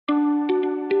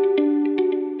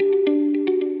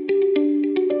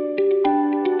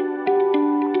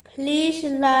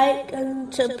like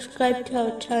and subscribe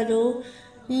to our channel.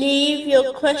 Leave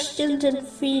your questions and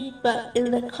feedback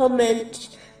in the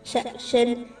comments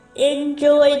section.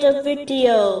 Enjoy the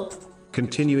video.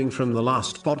 Continuing from the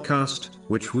last podcast,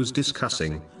 which was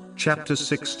discussing chapter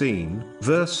 16,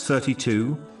 verse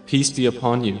 32. Peace be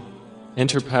upon you.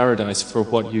 Enter paradise for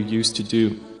what you used to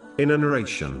do. In a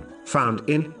narration found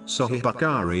in Sahih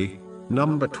Bukhari,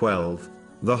 number 12,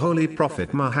 the Holy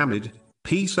Prophet Muhammad,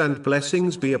 peace and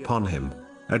blessings be upon him,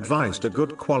 advised a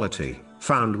good quality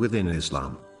found within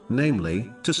Islam,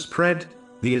 namely, to spread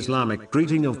the Islamic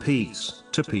greeting of peace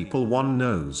to people one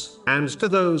knows, and to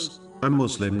those a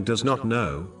Muslim does not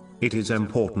know. It is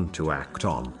important to act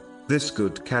on this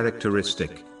good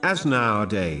characteristic, as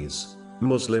nowadays,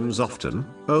 Muslims often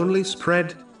only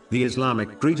spread the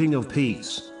Islamic greeting of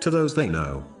peace to those they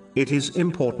know. It is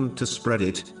important to spread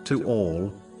it to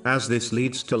all, as this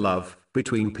leads to love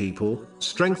between people,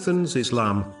 strengthens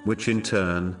Islam, which in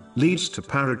turn leads to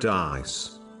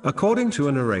paradise. According to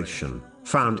a narration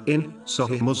found in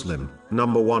Sahih Muslim,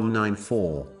 number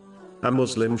 194, a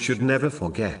Muslim should never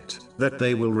forget that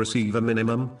they will receive a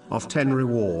minimum of 10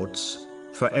 rewards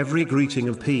for every greeting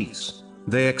of peace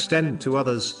they extend to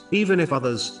others, even if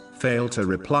others fail to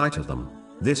reply to them.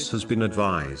 This has been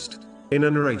advised in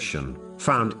a narration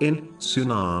found in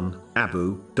Sunan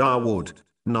Abu Dawood,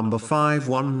 number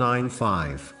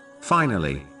 5195.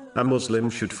 Finally, a Muslim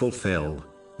should fulfill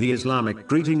the Islamic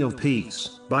greeting of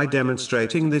peace by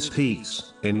demonstrating this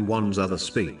peace in one's other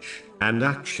speech and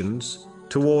actions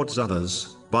towards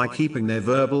others, by keeping their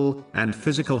verbal and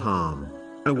physical harm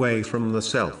away from the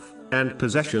self and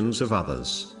possessions of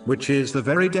others, which is the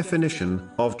very definition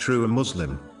of true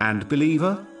Muslim and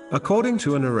believer, according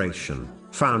to a narration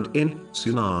found in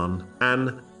Sunan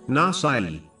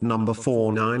an-Nasa'i, number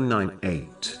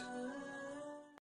 4998.